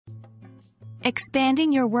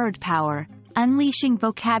Expanding your word power, unleashing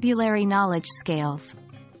vocabulary knowledge scales.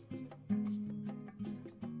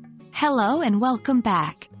 Hello and welcome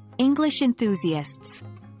back, English enthusiasts.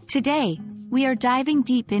 Today, we are diving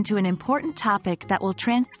deep into an important topic that will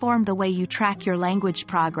transform the way you track your language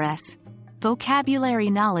progress: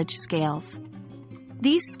 vocabulary knowledge scales.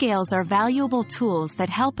 These scales are valuable tools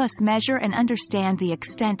that help us measure and understand the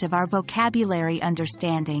extent of our vocabulary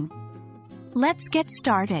understanding. Let's get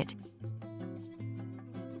started.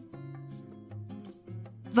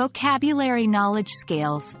 Vocabulary Knowledge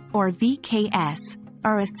Scales, or VKS,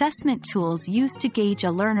 are assessment tools used to gauge a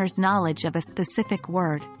learner's knowledge of a specific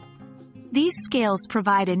word. These scales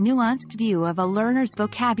provide a nuanced view of a learner's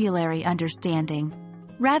vocabulary understanding.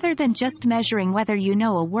 Rather than just measuring whether you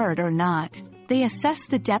know a word or not, they assess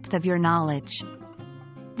the depth of your knowledge.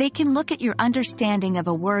 They can look at your understanding of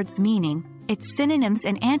a word's meaning, its synonyms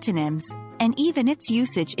and antonyms, and even its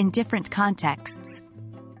usage in different contexts.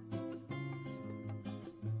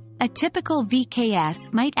 A typical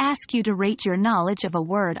VKS might ask you to rate your knowledge of a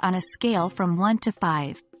word on a scale from 1 to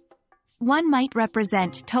 5. 1 might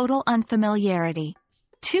represent total unfamiliarity.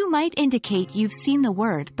 2 might indicate you've seen the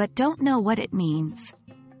word but don't know what it means.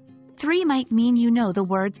 3 might mean you know the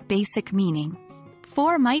word's basic meaning.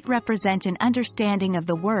 4 might represent an understanding of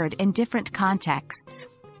the word in different contexts.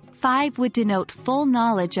 5 would denote full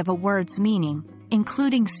knowledge of a word's meaning,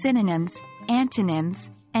 including synonyms,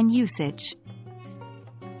 antonyms, and usage.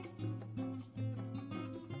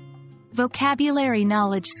 Vocabulary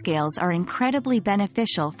knowledge scales are incredibly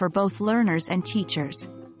beneficial for both learners and teachers.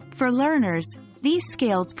 For learners, these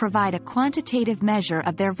scales provide a quantitative measure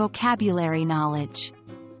of their vocabulary knowledge.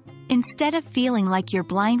 Instead of feeling like you're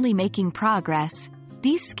blindly making progress,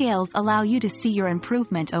 these scales allow you to see your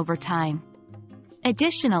improvement over time.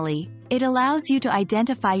 Additionally, it allows you to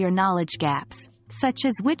identify your knowledge gaps, such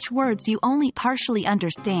as which words you only partially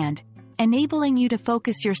understand, enabling you to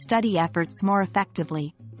focus your study efforts more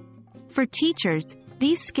effectively. For teachers,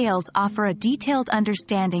 these scales offer a detailed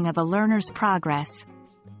understanding of a learner's progress,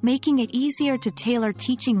 making it easier to tailor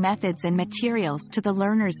teaching methods and materials to the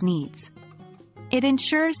learner's needs. It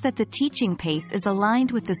ensures that the teaching pace is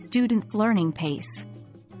aligned with the student's learning pace.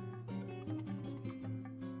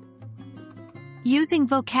 Using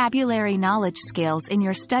vocabulary knowledge scales in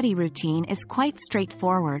your study routine is quite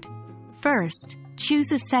straightforward. First,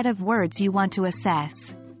 choose a set of words you want to assess.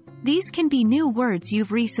 These can be new words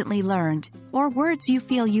you've recently learned, or words you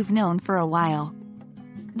feel you've known for a while.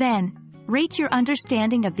 Then, rate your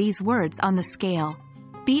understanding of these words on the scale.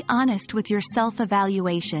 Be honest with your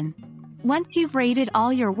self-evaluation. Once you've rated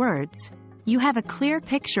all your words, you have a clear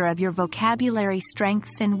picture of your vocabulary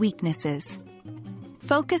strengths and weaknesses.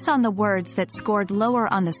 Focus on the words that scored lower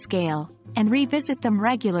on the scale, and revisit them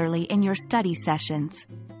regularly in your study sessions.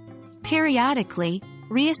 Periodically,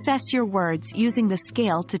 reassess your words using the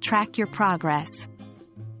scale to track your progress.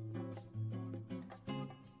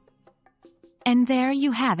 And there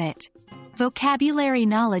you have it. Vocabulary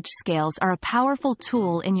knowledge scales are a powerful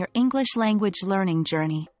tool in your English language learning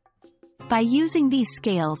journey. By using these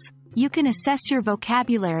scales, you can assess your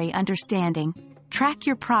vocabulary understanding, track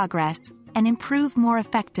your progress, and improve more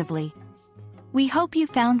effectively. We hope you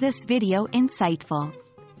found this video insightful.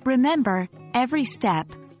 Remember, every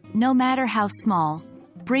step, no matter how small,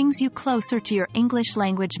 brings you closer to your English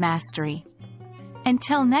language mastery.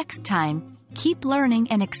 Until next time, keep learning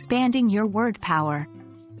and expanding your word power.